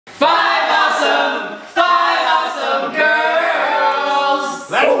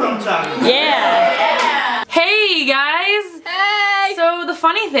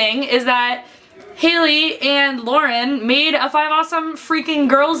funny thing is that Haley and Lauren made a Five Awesome freaking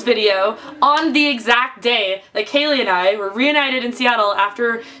Girls video on the exact day that Kaylee and I were reunited in Seattle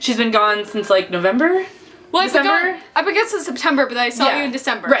after she's been gone since like November? Well, December? I've been gone since September, but I saw you in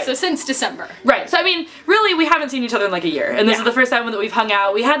December. Right. So since December. Right. So I mean, really, we haven't seen each other in like a year, and this is the first time that we've hung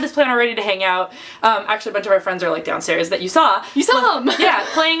out. We had this plan already to hang out. Actually, a bunch of our friends are like downstairs that you saw. You saw them. Yeah,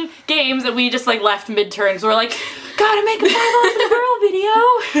 playing games that we just like left mid-turns. We're like, gotta make a Five Awesome Girl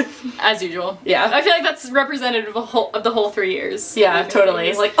video. As usual. Yeah. I feel like that's representative of the whole 3 years. Yeah,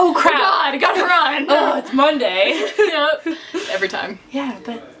 totally. Like, oh crap! Oh God, I gotta run. Oh, it's Monday. Yep. Every time. Yeah,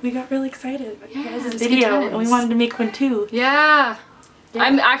 but we got really excited about you guys' it's video, good and we wanted to make one too. Yeah.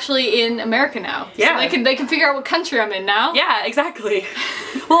 I'm actually in America now. Yeah. So they can figure out what country I'm in now. Yeah, exactly.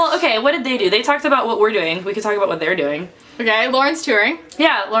 Well, okay, what did they do? They talked about what we're doing. We could talk about what they're doing. Okay, Lauren's touring.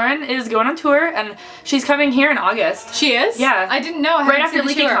 Yeah, Lauren is going on tour, and she's coming here in August. She is? Yeah. I didn't know. Right after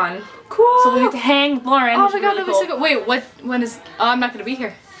LeakyCon. Cool. So we get to hang with Lauren. Oh my God, that'd be so good. Wait, when is... Oh, I'm not gonna be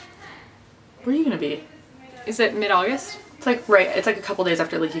here. Where are you gonna be? Is it mid-August? It's like, it's like a couple days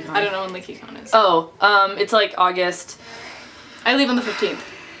after LeakyCon. I don't know when LeakyCon is. Oh, it's like August. I leave on the 15th.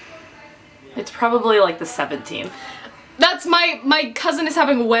 It's probably like the 17th. That's my cousin is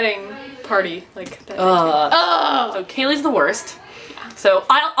having a wedding party like that day too. Oh. So Kaylee's the worst. Yeah. So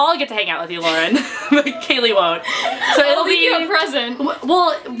I'll get to hang out with you, Lauren, but Kaylee won't. So it'll leave be you a present.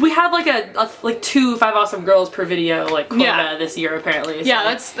 Well, we have like like 2 Five Awesome Girls per video like quota this year apparently. So.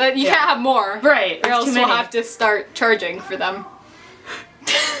 Yeah, you can't have more. Right. Or else we'll have to start charging for them.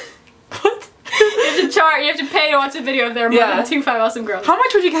 What? You have to pay to watch a video if there are more than 2 Five Awesome Girls. How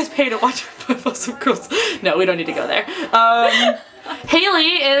much would you guys pay to watch Five Awesome Girls? No, we don't need to go there.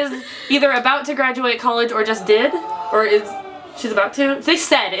 Haley is either about to graduate college or just did, or she's about to. They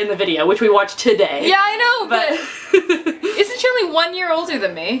said in the video, which we watched today. Yeah, I know, but isn't she only 1 year older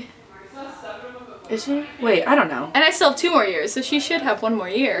than me? Is she? Wait, I don't know. And I still have 2 more years, so she should have 1 more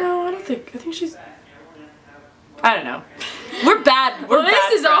year. No, I don't think. I think she's. I don't know. We're bad.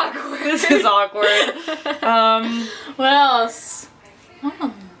 This is awkward. This is awkward. What else?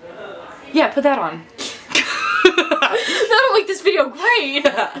 Oh. Yeah, put that on. That'll make this video great.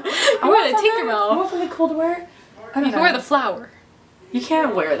 I wear the Tinkerbell. You want something cool to wear? You can wear the flower. You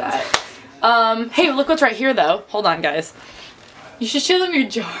can't wear that. Hey, look what's right here though. Hold on, guys. You should show them your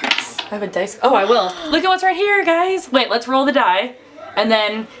jars. I have a dice. Oh, I will. Look at what's right here, guys. Wait, let's roll the die. And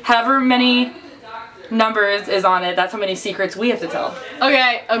then however many numbers is on it, that's how many secrets we have to tell.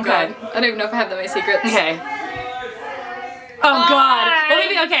 Okay, oh God. I don't even know if I have that many secrets. Okay. Oh God. Well,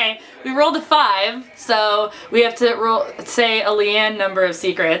 maybe, okay. We rolled a 5, so we have to say a Leanne number of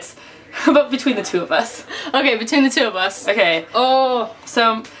secrets. But between the 2 of us. Okay, between the 2 of us. Okay. Oh.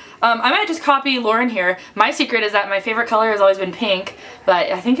 So, I might just copy Lauren here. My secret is that my favorite color has always been pink, but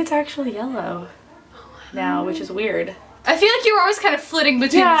I think it's actually yellow now, which is weird. I feel like you were always kind of flitting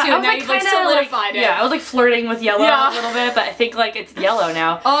between the 2, and now you've like solidified it. Yeah, I was like flirting with yellow a little bit, but I think like it's yellow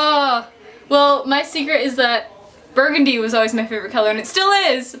now. Oh, well, my secret is that burgundy was always my favorite color, and it still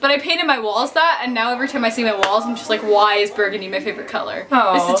is, but I painted my walls that, and now every time I see my walls, I'm just like, why is burgundy my favorite color?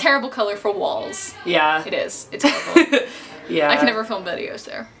 Oh. It's a terrible color for walls. Yeah. It is. It's horrible. Yeah. I can never film videos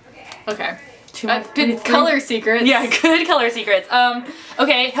there. Okay. Good color secrets. Yeah, good color secrets.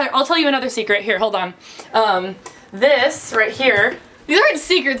 Okay, I'll tell you another secret. Here, hold on. This right here. These aren't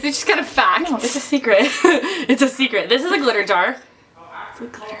secrets, they're just kind of facts. No, it's a secret. It's a secret. This is a glitter jar. It's a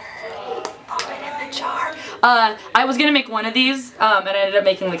glitter. Pop it in the jar. I was gonna make one of these, and I ended up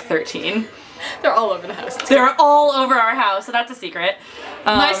making like 13. They're all over the house. They're all over our house, so that's a secret.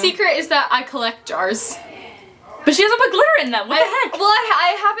 My secret is that I collect jars. But she doesn't put glitter in them. What the heck? Well,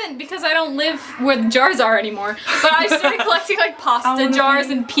 I haven't because I don't live where the jars are anymore. But I started collecting like pasta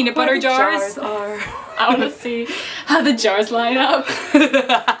jars and peanut butter jars. I want to see how the jars line up.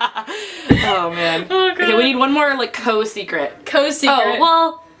 Oh man. Oh, okay, we need one more like co-secret. Co-secret. Oh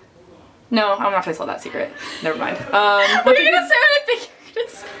well. No, I'm not gonna tell that secret. Never mind. What are you gonna say? What I think you're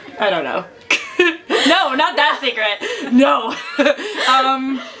gonna say? I don't know. No, not that secret. No.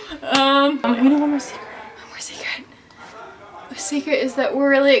 We need one more secret. Secret. The secret is that we're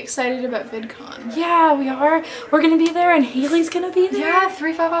really excited about VidCon. Yeah, we are. We're gonna be there, and Haley's gonna be there. Yeah,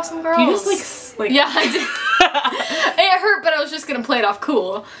 3 Five Awesome Girls. You just like yeah, I did. It hurt, but I was just gonna play it off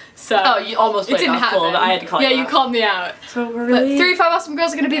cool. So oh, you almost played it off cool, but I had to call you out. Yeah, you called me out. So we're really. But 3 Five Awesome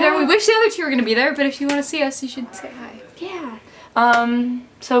Girls are gonna be there. We wish the other 2 were gonna be there, but if you want to see us, you should say hi. Yeah.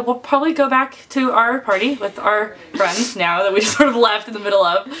 So we'll probably go back to our party with our friends now that we just sort of left in the middle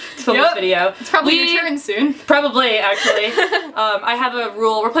of to film this video. It's probably your turn soon. Probably, actually. I have a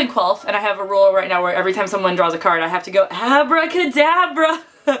rule. We're playing Quelf, and I have a rule right now where every time someone draws a card, I have to go abracadabra.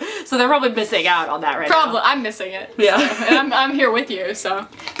 So they're probably missing out on that right now. Probably. I'm missing it. Yeah. So, and I'm here with you, so.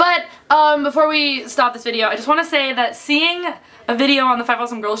 But before we stop this video, I just want to say that seeing a video on the Five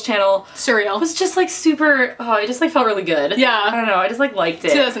Awesome Girls channel surreal. Was just like super, it just like felt really good. Yeah. I don't know, I just like liked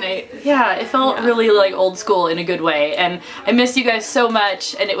it. 2008. Yeah, it felt really like old school in a good way, and I missed you guys so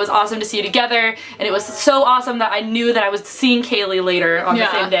much, and it was awesome to see you together, and it was so awesome that I knew that I was seeing Kaylee later on the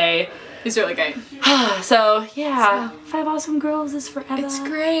same day. It's really great. So, yeah, Five Awesome Girls is forever. It's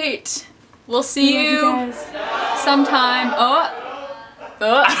great. We'll see you guys sometime.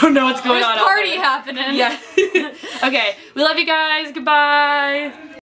 I don't know what's going on. There's a party happening. Yeah. Okay, we love you guys. Goodbye.